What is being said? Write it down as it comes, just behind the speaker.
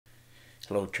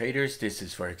Hello traders, this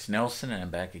is Forex Nelson and I'm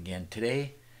back again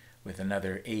today with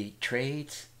another 8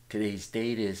 trades. Today's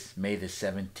date is May the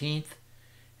 17th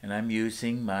and I'm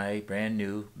using my brand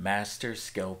new Master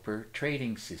Scalper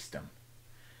trading system.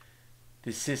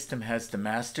 This system has the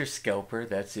Master Scalper,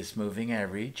 that's this moving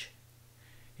average.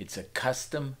 It's a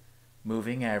custom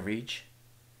moving average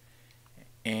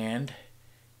and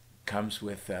comes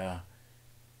with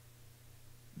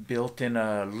built-in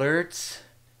alerts,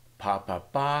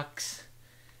 pop-up box,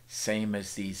 same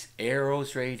as these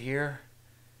arrows right here.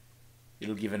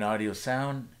 It'll give an audio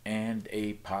sound and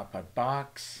a pop-up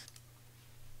box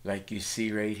like you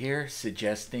see right here,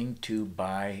 suggesting to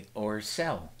buy or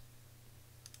sell.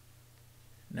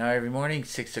 Now every morning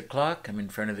 6 o'clock I'm in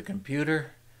front of the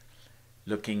computer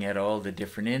looking at all the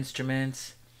different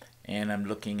instruments, and I'm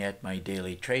looking at my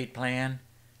daily trade plan.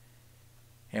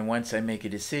 And once I make a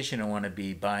decision I want to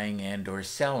be buying and or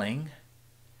selling,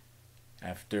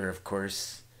 after of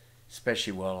course,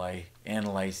 especially while I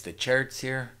analyze the charts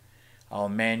here, I'll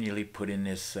manually put in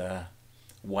this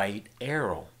white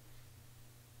arrow.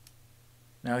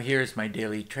 Now here's my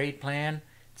daily trade plan.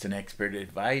 It's an expert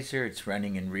advisor. It's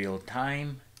running in real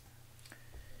time.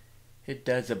 It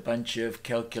does a bunch of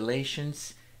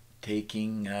calculations,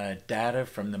 taking data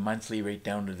from the monthly right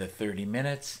down to the 30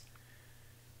 minutes.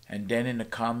 And then in the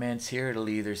comments here, it'll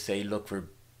either say look for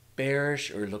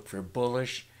bearish or look for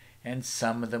bullish, and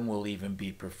some of them will even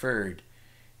be preferred.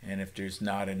 And if there's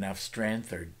not enough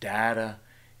strength or data,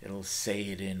 it'll say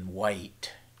it in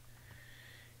white.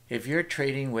 If you're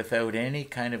trading without any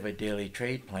kind of a daily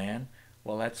trade plan,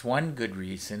 well, that's one good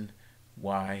reason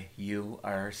why you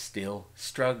are still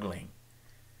struggling.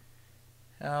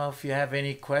 Now, if you have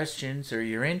any questions or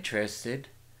you're interested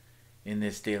in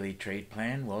this daily trade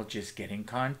plan, well, just get in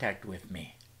contact with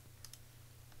me.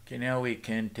 Okay, now we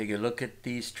can take a look at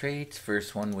these trades.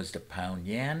 First one was the pound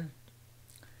yen.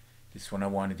 This one I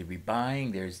wanted to be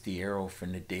buying. There's the arrow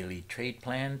from the daily trade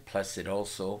plan, plus it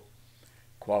also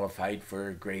qualified for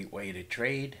a great way to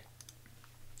trade.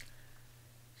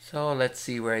 So let's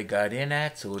see where I got in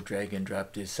at. So we'll drag and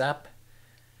drop this up.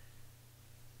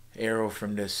 Arrow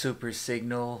from the super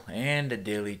signal and the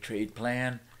daily trade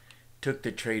plan. Took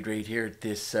the trade right here at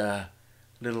this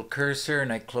little cursor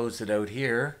and I closed it out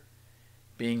here.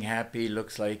 Being happy,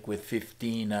 looks like with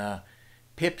 15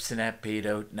 pips, and that paid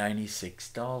out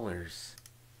 $96.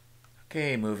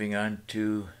 Okay, moving on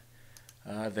to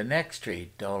the next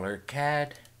trade, dollar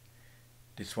CAD.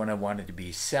 This one I wanted to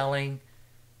be selling.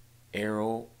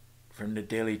 Arrow from the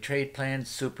daily trade plan,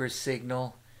 super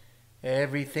signal.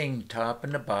 Everything top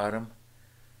and the bottom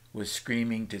was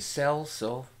screaming to sell,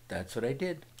 so that's what I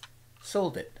did.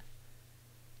 Sold it.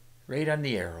 Right on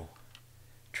the arrow.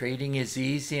 Trading is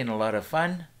easy and a lot of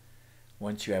fun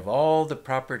once you have all the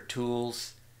proper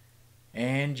tools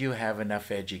and you have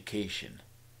enough education.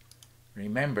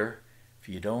 Remember, if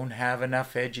you don't have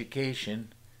enough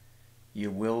education,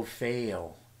 you will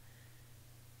fail.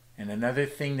 And another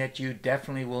thing that you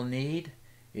definitely will need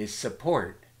is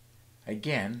support.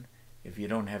 Again, if you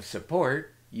don't have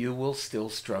support, you will still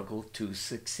struggle to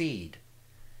succeed.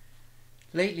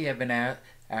 Lately I've been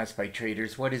asked by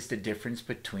traders, what is the difference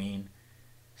between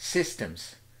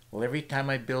systems? Well, every time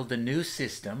I build a new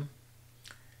system,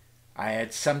 I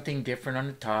add something different on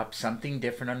the top, something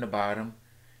different on the bottom,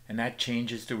 and that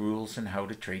changes the rules on how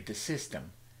to trade the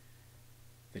system.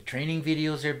 The training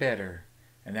videos are better,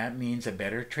 and that means a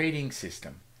better trading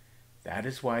system. That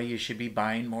is why you should be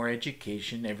buying more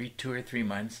education every 2 or 3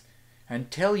 months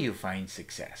until you find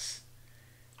success.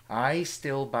 I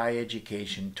still buy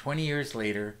education 20 years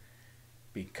later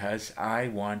because I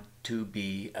want to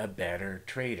be a better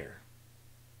trader.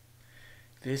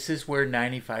 This is where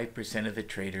 95% of the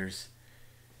traders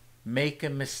make a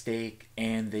mistake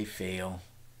and they fail.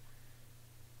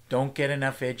 Don't get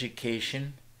enough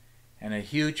education, and a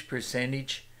huge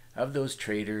percentage of those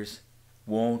traders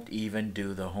won't even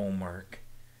do the homework.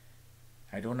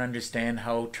 I don't understand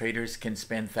how traders can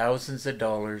spend thousands of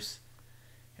dollars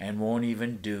and won't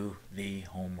even do the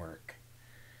homework.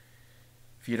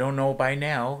 If you don't know by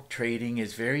now, trading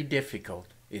is very difficult.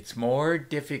 It's more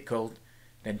difficult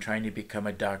than trying to become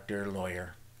a doctor or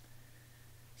lawyer.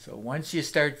 So once you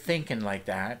start thinking like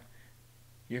that,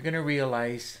 you're going to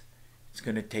realize it's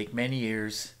going to take many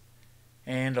years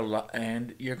and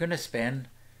you're going to spend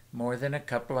more than a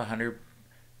couple of $100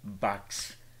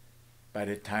 by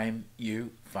the time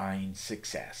you find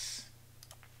success.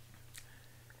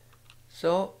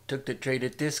 So took the trade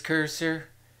at this cursor,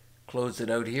 closed it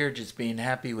out here, just being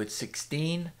happy with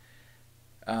 16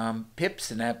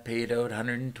 pips, and that paid out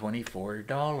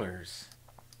 $124.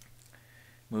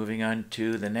 Moving on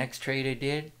to the next trade I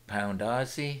did, pound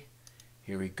Aussie.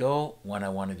 Here we go. One I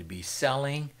wanted to be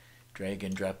selling. Drag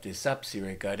and drop this up. See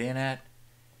where I got in at.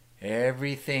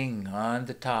 Everything on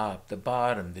the top, the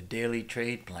bottom, the daily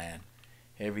trade plan.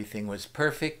 Everything was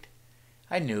perfect.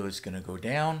 I knew it was going to go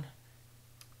down.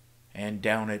 And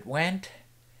down it went,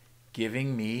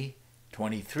 giving me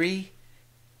 23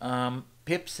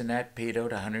 pips, and that paid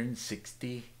out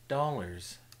 $160.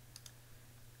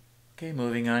 Okay,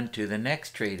 moving on to the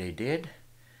next trade I did.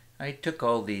 I took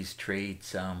all these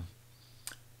trades a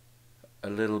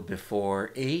little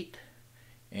before 8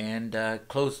 and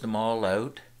closed them all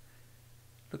out.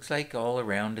 Looks like all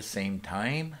around the same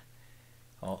time,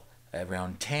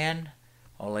 around 10.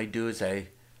 All I do is I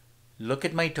look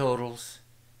at my totals.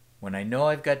 When I know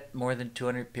I've got more than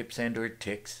 200 pips and or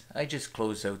ticks, I just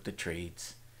close out the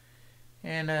trades.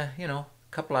 And, you know,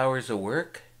 a couple hours of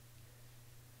work,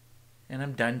 and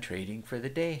I'm done trading for the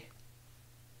day.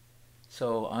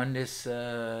 So on this,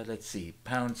 let's see,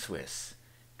 pound Swiss,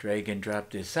 drag and drop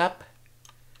this up.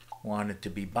 Wanted to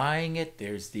be buying it.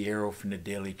 There's the arrow from the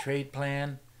daily trade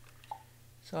plan.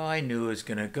 So I knew it was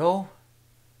going to go.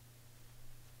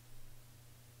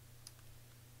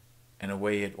 And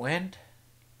away it went.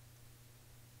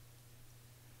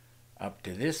 Up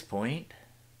to this point.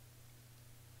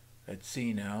 Let's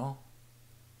see now.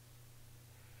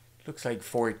 Looks like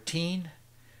 14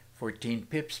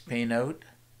 pips, paying out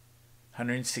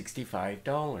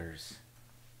 $165.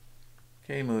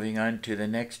 Okay, moving on to the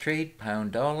next trade,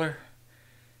 pound dollar.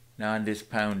 Now on this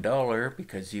pound dollar,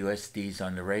 because USD is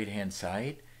on the right hand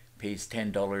side, pays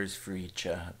 $10 for each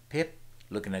pip.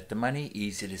 Looking at the money,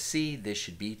 easy to see, this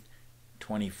should be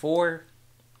 24.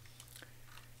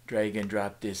 Drag and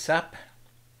drop this up.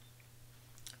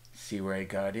 See where I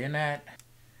got in at.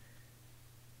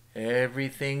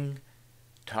 Everything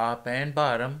top and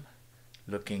bottom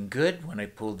looking good when I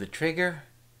pulled the trigger.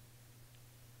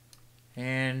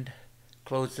 And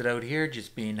closed it out here,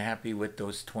 just being happy with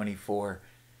those 24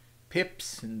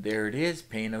 pips. And there it is,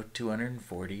 paying out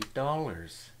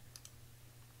 $240.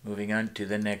 Moving on to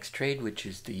the next trade, which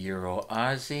is the Euro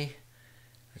Aussie.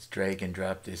 Let's drag and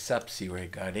drop this up, see where I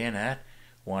got in at.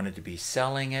 Wanted to be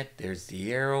selling it. There's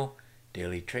the arrow,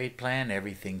 daily trade plan,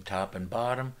 everything top and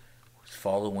bottom. Was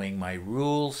following my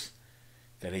rules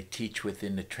that I teach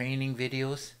within the training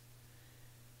videos.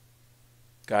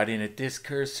 Got in at this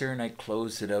cursor and I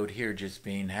closed it out here, just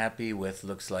being happy with,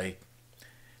 looks like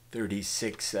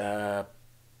 36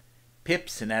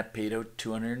 pips, and that paid out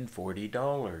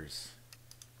 $240.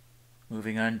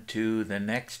 Moving on to the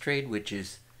next trade, which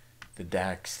is the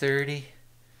DAX 30.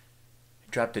 I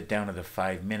dropped it down to the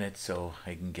 5 minutes so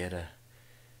I can get a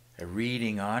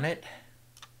reading on it.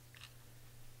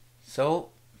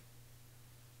 So,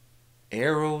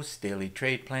 arrows, daily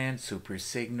trade plan, super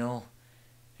signal,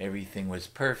 everything was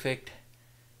perfect.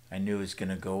 I knew it was going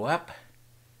to go up,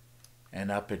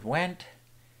 and up it went.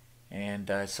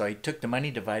 And so I took the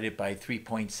money, divided by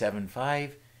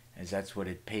 3.75, as that's what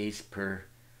it pays per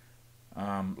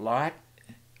lot.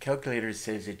 Calculator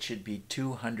says it should be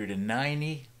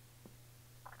 290.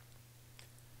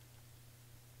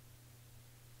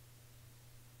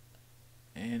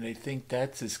 And I think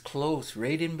that's as close,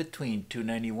 right in between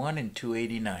 291 and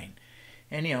 289.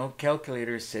 Anyhow,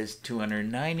 calculator says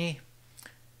 290.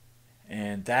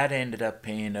 And that ended up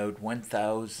paying out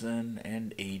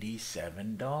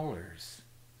 $1,087.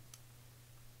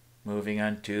 Moving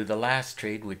on to the last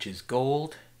trade, which is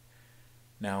gold.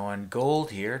 Now on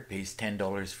gold here, it pays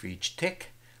 $10 for each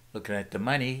tick. Looking at the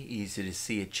money, easy to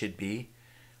see it should be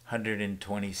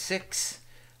 126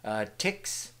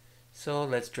 ticks. So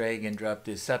let's drag and drop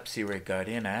this up, see where it got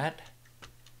in at.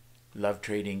 Love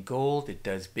trading gold. It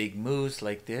does big moves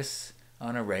like this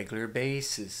on a regular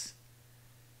basis.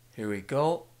 Here we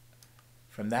go.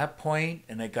 From that point,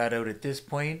 and I got out at this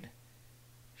point,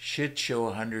 should show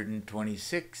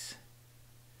 126.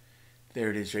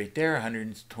 There it is right there,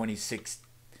 126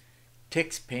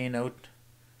 ticks, paying out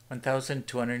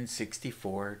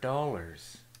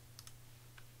 $1,264.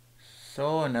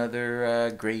 So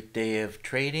another great day of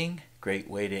trading. Great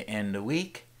way to end the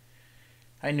week.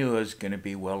 I knew I was going to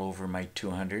be well over my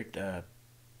 200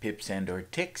 pips and or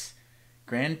ticks.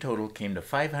 Grand total came to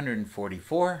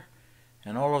 544,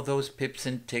 and all of those pips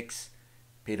and ticks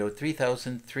paid out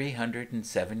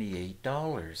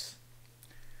 $3,378.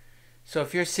 So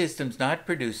if your system's not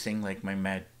producing like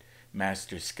my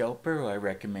Master Scalper, I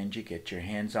recommend you get your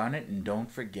hands on it, and don't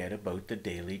forget about the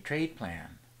daily trade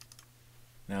plan.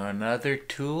 Now another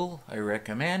tool I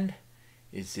recommend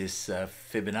is this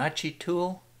Fibonacci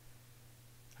tool.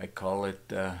 I call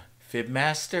it Fib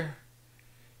Master.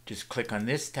 Just click on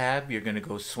this tab. You're going to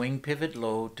go swing pivot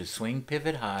low to swing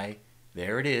pivot high.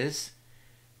 There it is.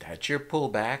 That's your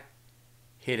pullback.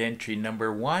 Hit entry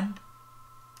number 1.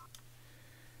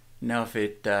 Now if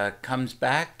it comes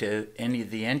back to any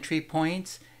of the entry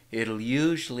points, it'll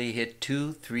usually hit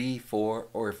 2, 3, 4,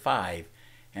 or 5.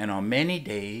 And on many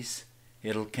days,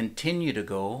 it'll continue to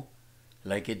go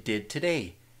like it did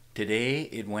today. Today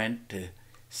it went to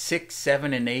 6,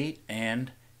 7, and 8,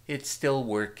 and it's still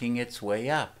working its way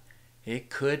up. It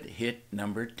could hit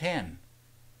number 10.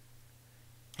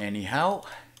 Anyhow,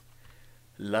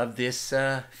 love this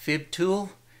fib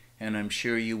tool, and I'm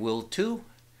sure you will too.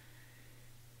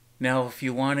 Now, if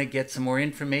you want to get some more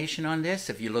information on this,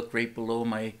 if you look right below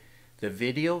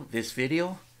this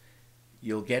video,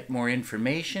 you'll get more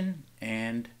information.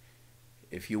 And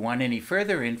if you want any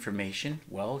further information,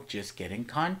 well, just get in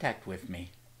contact with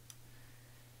me.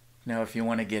 Now, if you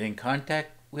want to get in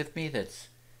contact with me, that's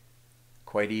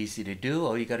quite easy to do.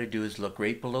 All you got to do is look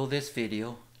right below this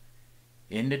video.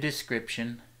 In the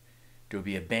description, there'll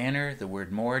be a banner, the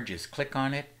word more, just click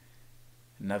on it.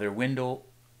 Another window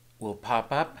will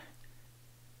pop up.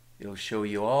 It'll show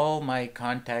you all my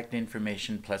contact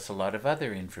information plus a lot of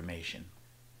other information.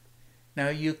 Now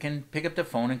you can pick up the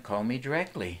phone and call me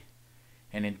directly.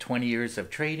 And in 20 years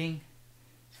of trading,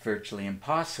 it's virtually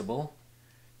impossible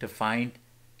to find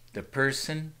the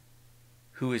person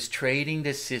who is trading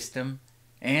the system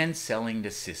and selling the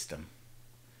system.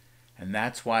 And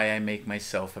that's why I make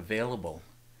myself available.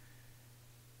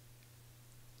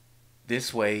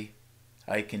 This way,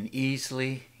 I can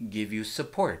easily give you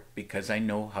support because I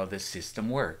know how the system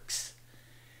works.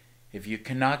 If you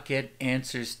cannot get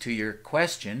answers to your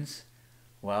questions,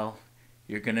 well,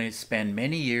 you're going to spend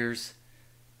many years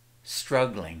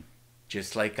struggling,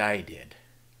 just like I did.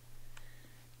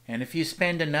 And if you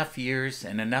spend enough years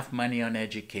and enough money on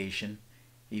education,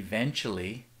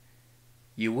 eventually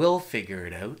you will figure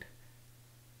it out,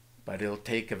 but it'll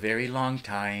take a very long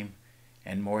time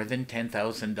and more than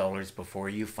 $10,000 before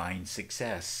you find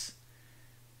success.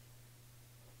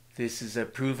 This is a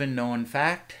proven known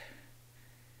fact.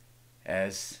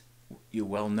 As you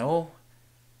well know,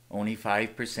 only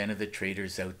 5% of the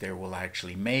traders out there will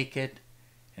actually make it,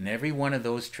 and every one of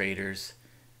those traders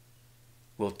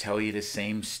will tell you the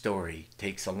same story. It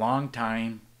takes a long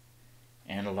time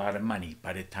and a lot of money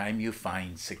by the time you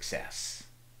find success.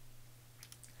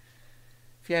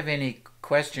 If you have any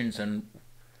questions on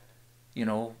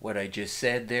what I just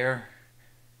said there,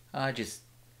 just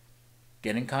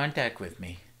get in contact with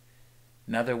me.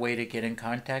 Another way to get in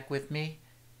contact with me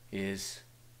is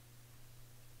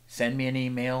send me an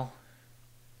email,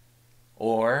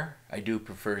 or I do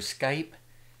prefer Skype.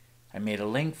 I made a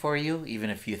link for you. Even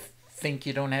if you think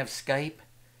you don't have Skype,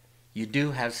 you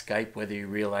do have Skype whether you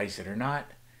realize it or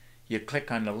not. You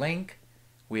click on the link,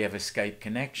 we have a Skype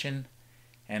connection,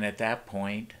 and at that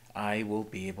point I will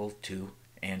be able to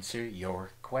answer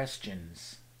your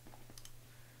questions.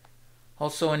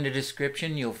 Also in the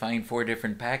description you'll find 4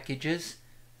 different packages.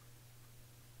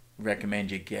 Recommend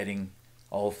you getting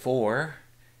all 4,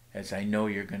 as I know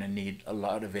you're going to need a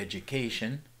lot of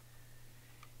education.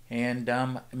 And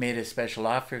I made a special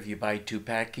offer. If you buy 2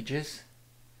 packages,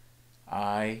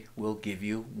 I will give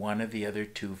you one of the other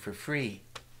 2 for free.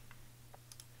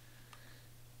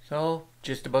 So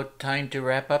just about time to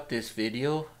wrap up this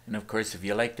video. And of course, if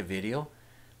you like the video,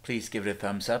 please give it a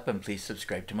thumbs up and please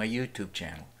subscribe to my YouTube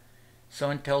channel. So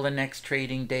until the next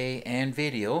trading day and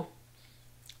video,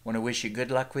 I want to wish you good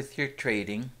luck with your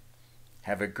trading.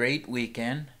 Have a great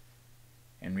weekend,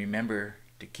 and remember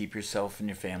to keep yourself and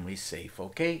your family safe.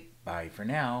 Okay, bye for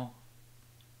now.